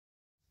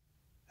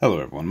Hello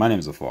everyone, my name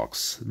is The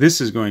Fox. This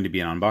is going to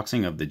be an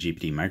unboxing of the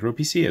GPD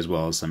MicroPC as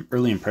well as some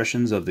early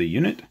impressions of the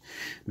unit.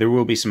 There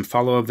will be some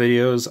follow-up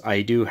videos.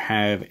 I do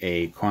have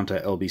a Quanta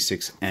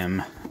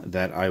LB6M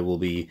that I will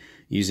be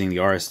using the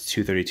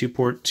RS-232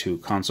 port to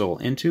console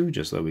into,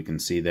 just so we can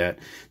see that.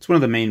 It's one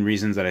of the main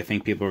reasons that I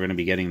think people are going to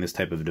be getting this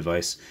type of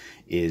device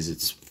is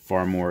it's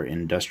far more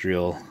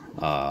industrial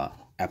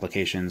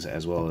applications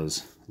as well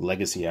as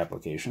legacy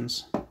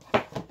applications.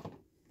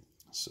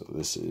 So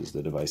this is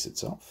the device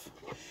itself.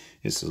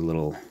 This is a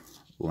little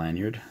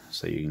lanyard,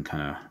 so you can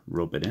kind of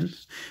rope it in.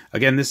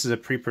 Again, this is a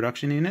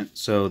pre-production unit,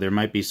 so there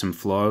might be some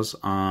flaws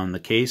on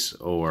the case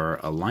or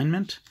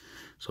alignment.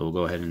 So we'll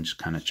go ahead and just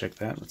kind of check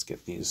that. Let's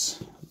get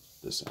this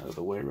out of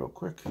the way real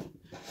quick.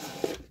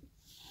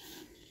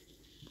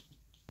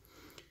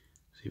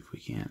 See if we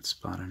can't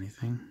spot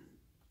anything.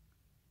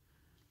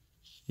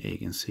 Yeah, you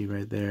can see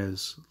right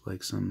there's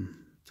like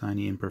some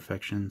tiny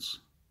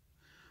imperfections.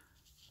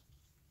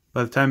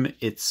 By the time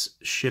it's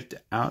shipped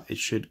out, it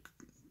should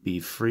be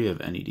free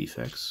of any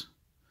defects.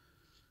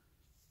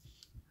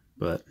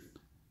 But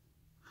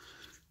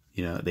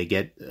you know, they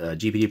get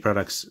GPD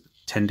products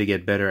tend to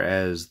get better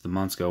as the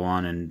months go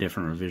on and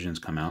different revisions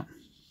come out.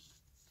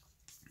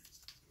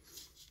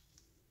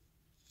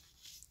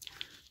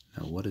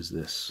 Now what is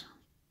this?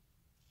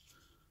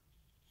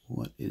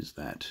 What is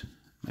that?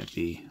 Might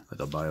be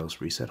like a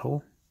BIOS reset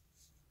hole.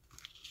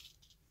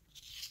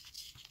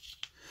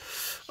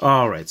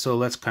 Alright, so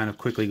let's kind of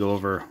quickly go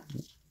over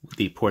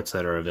the ports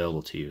that are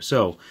available to you.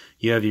 So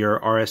you have your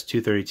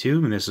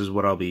RS-232, and this is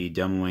what I'll be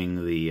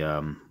demoing the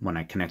when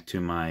I connect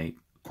to my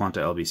Quanta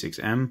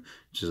LB6M,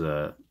 which is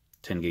a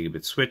 10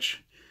 gigabit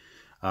switch.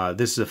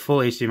 This is a full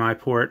HDMI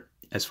port.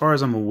 As far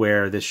as I'm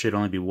aware, this should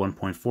only be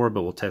 1.4,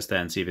 but we'll test that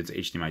and see if it's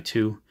HDMI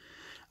 2.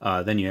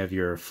 Then you have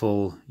your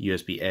full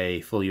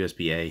USB-A, full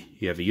USB-A.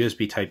 You have a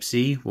USB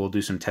Type-C. We'll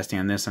do some testing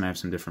on this, and I have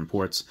some different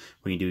ports.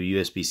 We can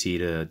do USB-C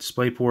to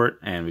DisplayPort,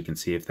 and we can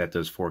see if that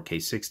does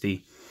 4K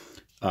 60.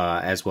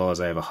 As well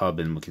as I have a hub,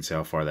 and we can see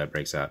how far that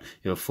breaks out.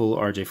 You have a full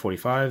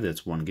RJ45,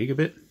 that's 1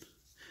 gigabit.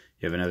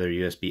 You have another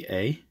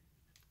USB-A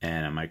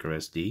and a micro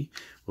SD.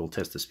 We'll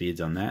test the speeds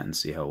on that and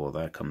see how well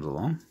that comes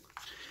along.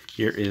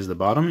 Here is the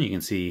bottom. You can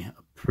see a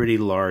pretty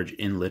large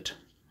inlet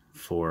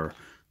for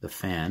the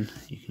fan.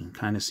 You can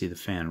kind of see the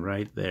fan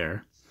right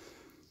there.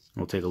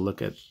 We'll take a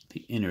look at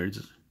the innards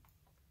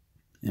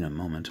in a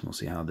moment. We'll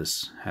see how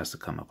this has to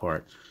come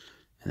apart.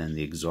 And then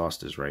the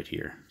exhaust is right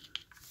here.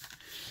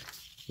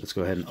 Let's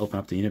go ahead and open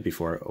up the unit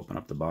before I open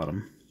up the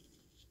bottom.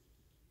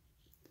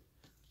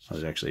 Oh,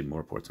 there's actually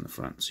more ports in the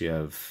front. So you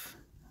have,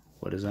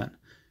 what is that?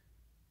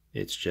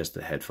 It's just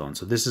a headphone.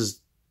 So this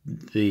is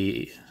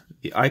the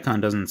icon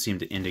doesn't seem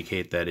to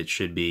indicate that it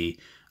should be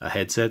a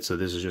headset. So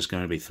this is just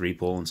going to be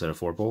 3-pole instead of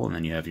 4-pole. And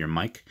then you have your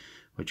mic,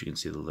 which you can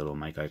see the little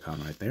mic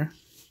icon right there.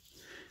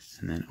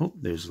 And then, oh,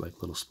 there's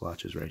like little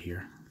splotches right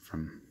here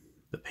from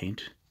the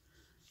paint.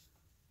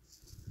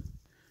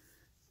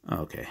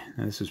 Okay,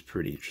 now this is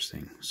pretty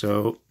interesting.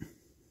 So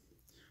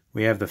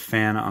we have the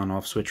fan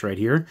on-off switch right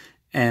here,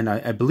 and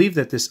I believe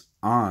that this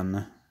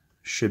on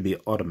should be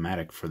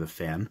automatic for the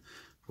fan.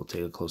 We'll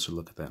take a closer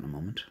look at that in a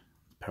moment.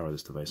 Power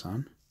this device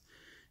on.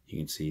 You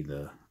can see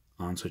the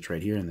on switch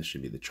right here, and this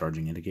should be the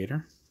charging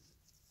indicator.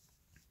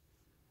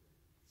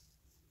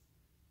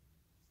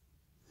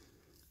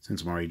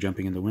 Since I'm already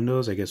jumping into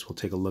Windows, I guess we'll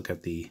take a look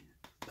at the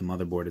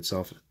motherboard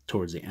itself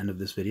towards the end of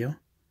this video.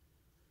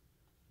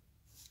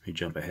 We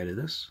jump ahead of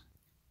this.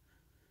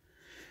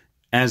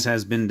 As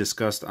has been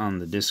discussed on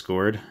the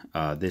Discord,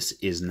 this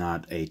is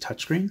not a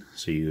touchscreen,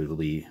 so you will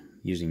be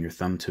using your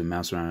thumb to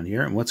mouse around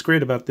here. And what's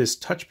great about this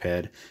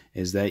touchpad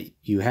is that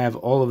you have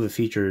all of the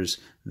features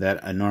that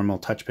a normal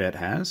touchpad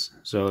has.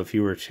 So if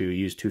you were to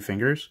use 2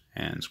 fingers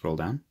and scroll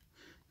down,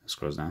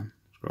 scrolls down,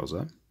 scrolls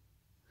up,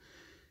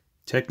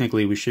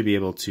 technically we should be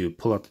able to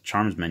pull out the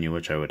Charms menu,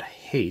 which I would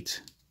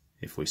hate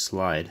if we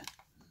slide.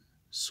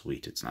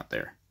 Sweet, it's not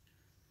there.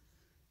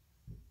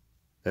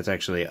 That's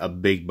actually a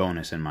big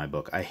bonus in my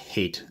book. I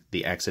hate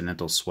the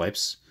accidental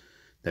swipes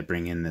that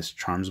bring in this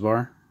Charms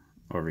bar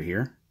over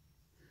here.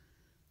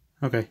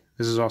 Okay,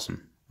 this is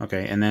awesome.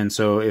 Okay, and then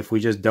so if we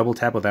just double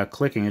tap without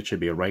clicking, it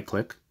should be a right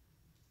click.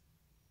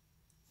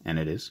 And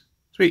it is.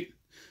 Sweet.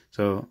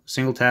 So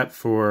single tap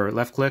for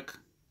left click,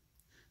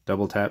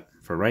 double tap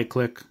for right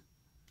click,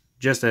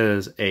 just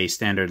as a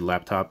standard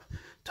laptop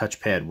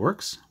touchpad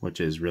works,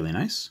 which is really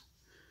nice.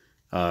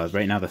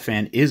 Right now the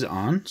fan is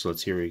on, so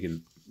let's see where you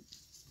can...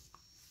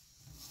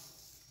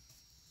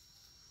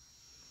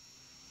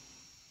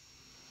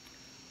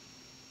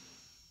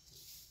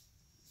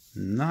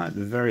 Not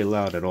very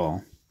loud at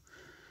all.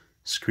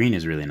 Screen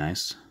is really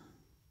nice.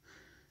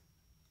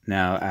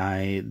 Now,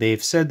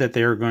 they've said that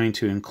they're going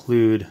to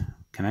include...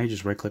 Can I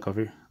just right click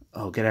over here?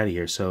 Oh, get out of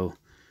here. So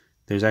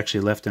there's actually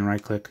left and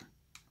right click.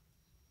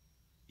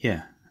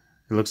 Yeah,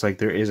 it looks like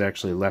there is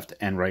actually left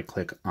and right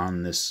click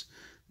on this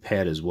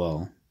pad as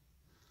well,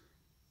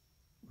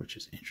 which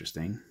is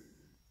interesting.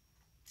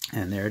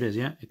 And there it is.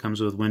 Yeah, it comes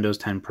with Windows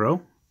 10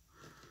 Pro.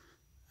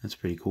 That's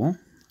pretty cool.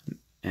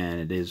 and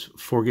it is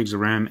 4 gigs of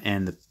RAM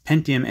and the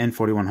Pentium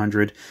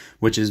N4100,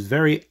 which is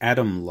very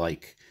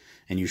Atom-like,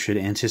 and you should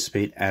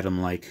anticipate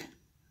Atom-like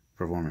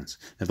performance.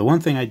 Now, the one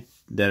thing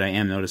that I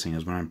am noticing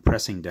is when I'm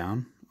pressing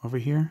down over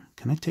here,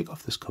 can I take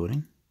off this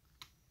coating?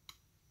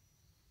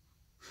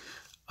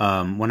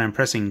 When I'm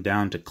pressing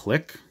down to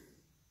click,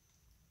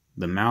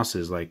 the mouse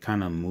is like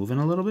kind of moving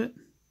a little bit.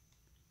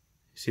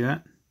 You see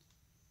that?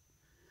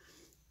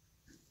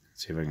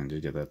 Let's see if I can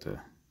get that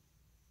to...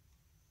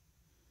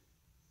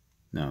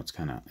 No, it's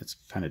kind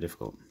of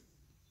difficult.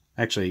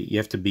 Actually, you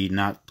have to be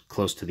not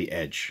close to the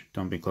edge.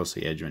 Don't be close to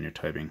the edge when you're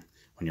typing,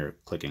 when you're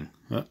clicking.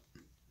 Oh,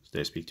 did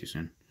I speak too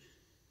soon?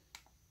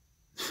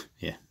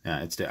 Yeah,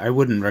 I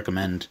wouldn't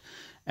recommend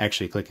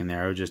actually clicking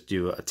there. I would just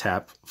do a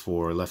tap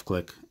for left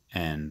click,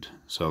 and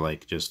so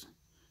like just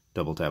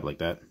double tap like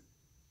that.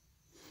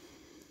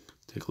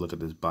 Take a look at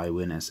this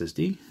BiWin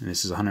SSD, and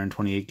this is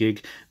 128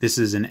 gig. This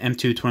is an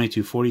M2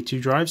 2242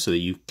 drive, so that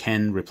you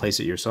can replace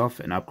it yourself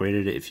and upgrade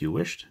it if you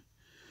wished.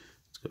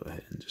 Let's go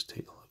ahead and just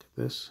take a look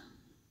at this.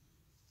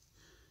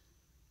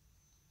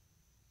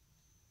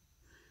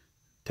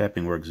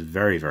 Tapping works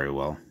very, very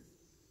well.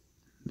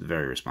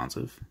 Very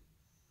responsive.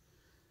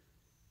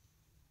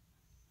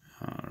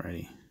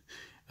 Alrighty.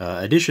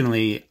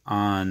 Additionally,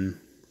 on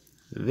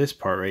this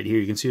part right here,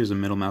 you can see there's a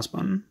middle mouse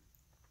button.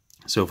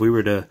 So if we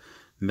were to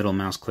middle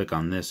mouse click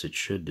on this, it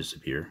should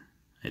disappear.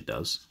 It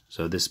does.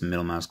 So this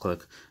middle mouse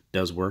click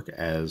does work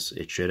as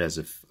it should, as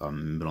if a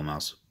middle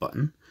mouse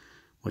button,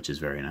 which is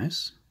very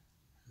nice.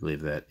 I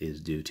believe that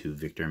is due to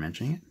Victor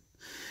mentioning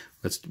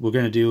it. We're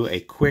going to do a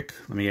quick,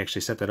 let me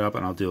actually set that up,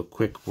 and I'll do a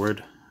quick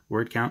word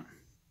count.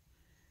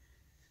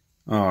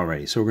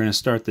 Alrighty, so we're going to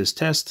start this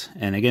test,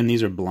 and again,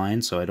 these are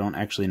blind, so I don't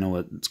actually know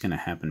what's going to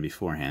happen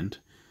beforehand.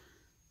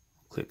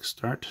 Click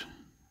start.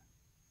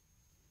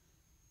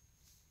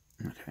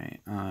 Okay,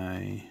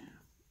 I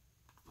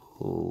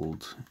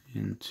pulled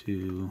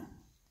into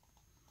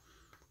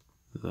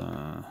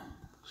the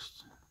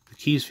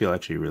keys feel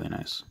actually really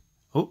nice.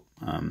 Oh,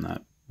 I'm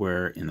not.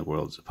 Where in the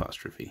world is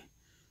apostrophe?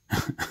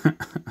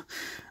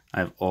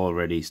 I've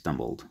already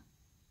stumbled.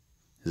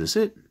 Is this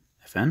it?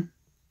 FN?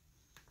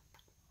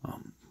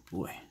 Oh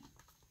boy.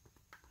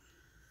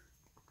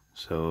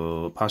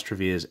 So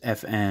apostrophe is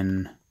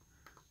FN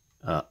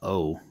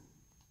O.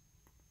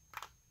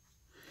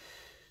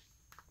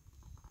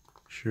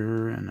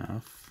 Sure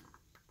enough.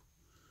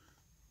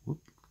 Whoop.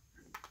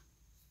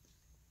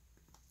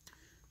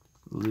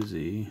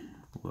 Lizzie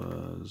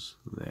was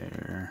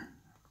there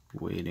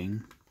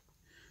waiting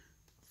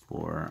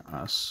for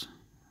us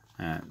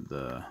at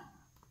the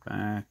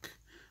back.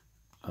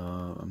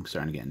 I'm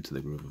starting to get into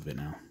the groove of it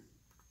now.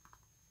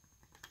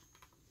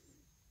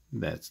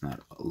 That's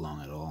not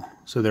long at all.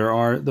 So there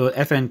are the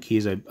FN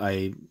keys.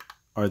 I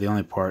are the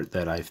only part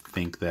that I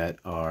think that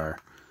are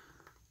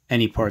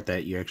any part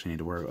that you actually need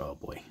to worry. Oh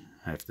boy,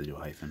 I have to do a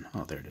hyphen.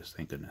 Oh, there it is.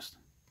 Thank goodness.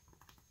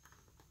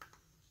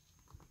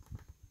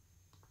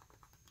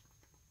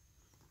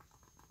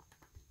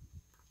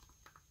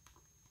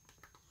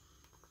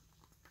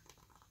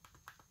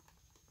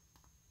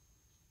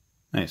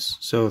 Nice.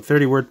 So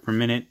 30 words per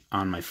minute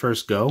on my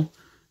first go.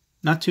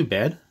 Not too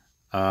bad.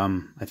 I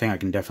think I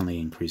can definitely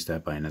increase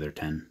that by another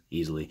 10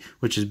 easily,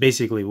 which is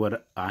basically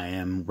what I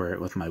am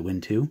with my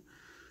Win 2.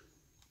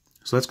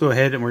 So let's go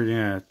ahead and we're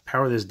going to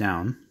power this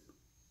down.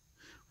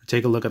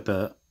 Take a look at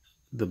the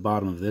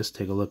bottom of this.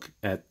 Take a look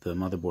at the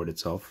motherboard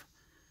itself.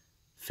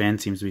 Fan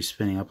seems to be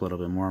spinning up a little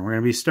bit more. We're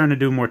going to be starting to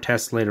do more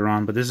tests later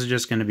on, but this is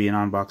just going to be an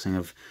unboxing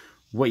of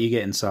what you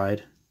get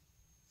inside.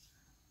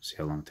 See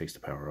how long it takes to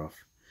power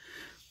off.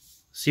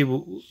 See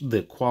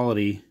the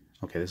quality.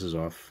 Okay, this is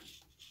off.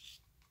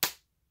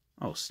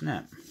 Oh,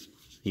 snap.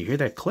 You hear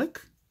that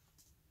click?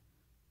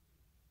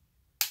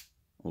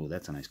 Oh,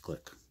 that's a nice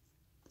click.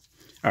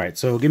 All right,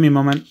 so give me a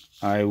moment.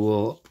 I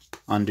will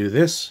undo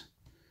this.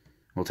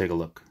 We'll take a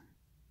look.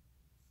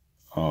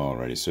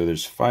 Alrighty, so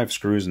there's 5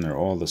 screws and they're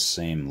all the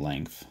same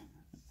length.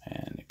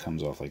 And it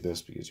comes off like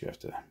this because you have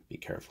to be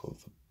careful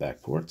of the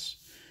back ports.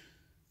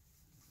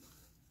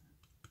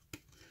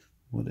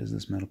 What is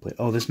this metal plate?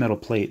 Oh, this metal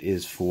plate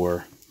is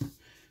for...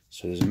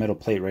 So there's a metal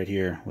plate right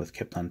here with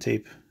kept on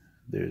tape.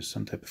 There's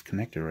some type of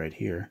connector right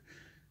here.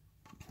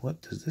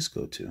 What does this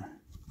go to?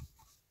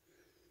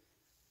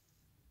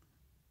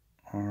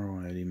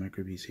 RYD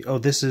MicroPC. Oh,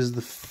 this is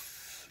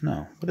the...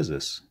 No, what is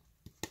this?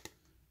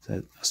 Is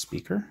that a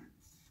speaker?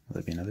 Will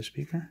that be another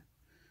speaker?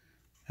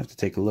 I have to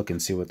take a look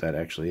and see what that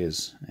actually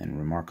is and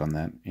remark on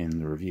that in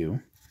the review.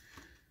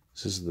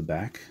 This is the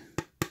back.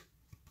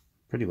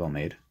 Pretty well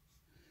made.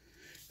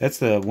 That's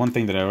the one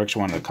thing that I actually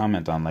wanted to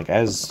comment on. Like,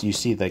 as you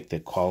see, like, the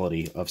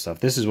quality of stuff.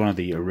 This is one of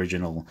the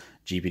original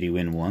GPD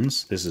Win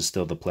 1s. This is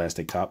still the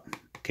plastic top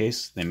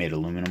case. They made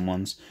aluminum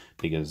ones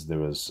because there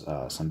was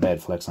some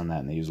bad flex on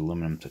that, and they used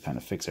aluminum to kind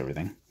of fix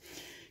everything.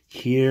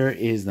 Here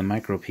is the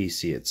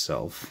MicroPC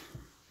itself.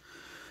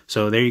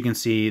 So there you can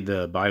see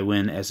the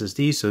BiWin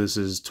SSD. So this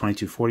is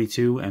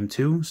 2242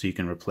 M2, so you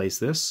can replace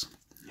this.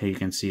 Here you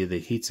can see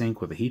the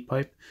heatsink with a heat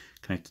pipe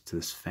connected to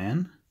this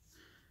fan.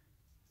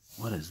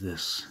 What is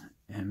this?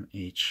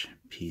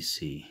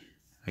 MHPC.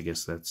 I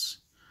guess that's,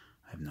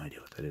 I have no idea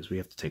what that is. We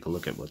have to take a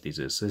look at what these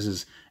is. This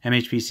is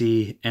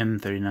MHPC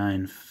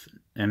M3295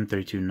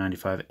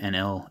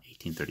 NL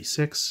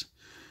 1836.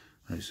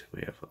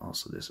 We have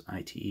also this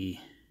ITE.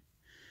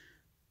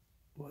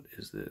 What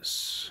is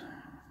this?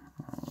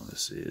 Oh,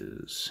 this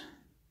is,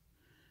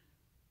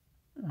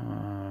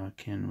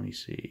 can we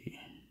see?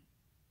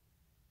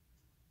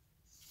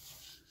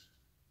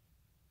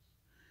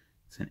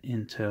 It's an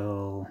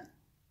Intel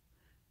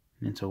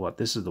what?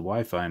 This is the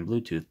Wi-Fi and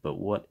Bluetooth, but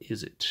what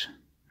is it?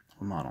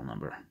 What model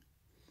number?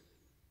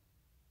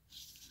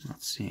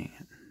 Not seeing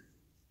it.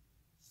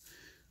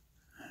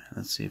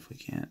 Let's see if we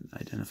can't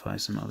identify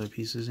some other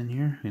pieces in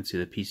here. We can see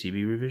the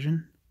PCB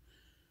revision.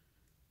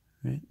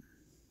 Right.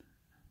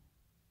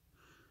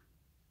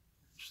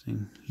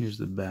 Interesting. Here's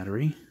the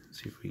battery.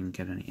 Let's see if we can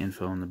get any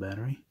info on the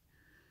battery.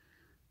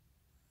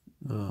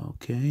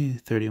 Okay,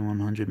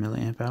 3100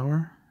 milliamp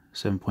hour,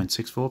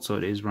 7.6 volts, so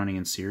it is running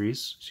in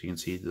series. So you can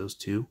see those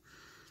two.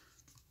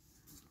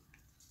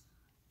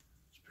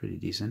 It's pretty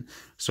decent.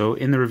 So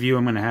in the review,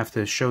 I'm going to have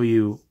to show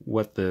you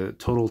what the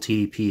total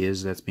TDP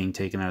is that's being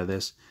taken out of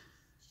this.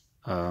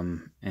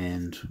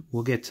 And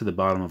we'll get to the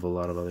bottom of a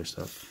lot of other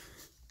stuff.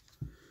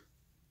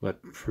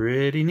 But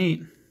pretty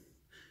neat.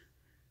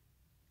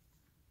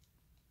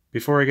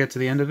 Before I get to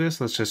the end of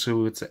this, let's just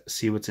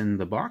see what's in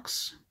the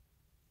box.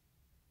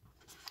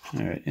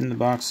 Alright, in the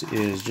box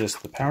is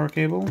just the power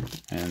cable,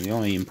 and the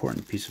only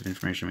important piece of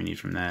information we need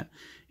from that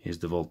is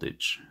the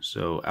voltage.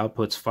 So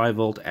outputs 5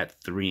 volt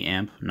at 3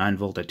 amp, 9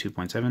 volt at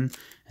 2.7,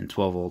 and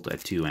 12 volt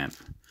at 2 amp.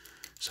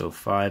 So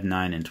 5,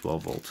 9, and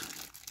 12 volt.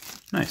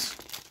 Nice.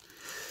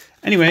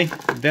 Anyway,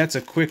 that's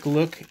a quick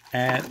look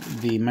at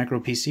the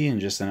MicroPC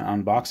and just an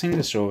unboxing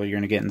to show what you're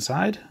going to get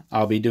inside.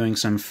 I'll be doing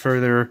some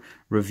further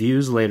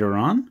reviews later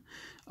on.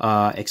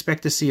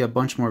 Expect to see a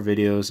bunch more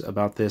videos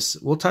about this.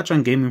 We'll touch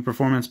on gaming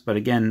performance, but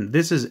again,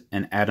 this is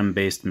an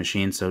Atom-based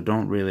machine, so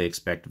don't really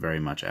expect very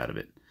much out of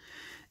it.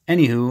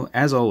 Anywho,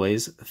 as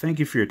always, thank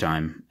you for your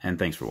time, and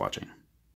thanks for watching.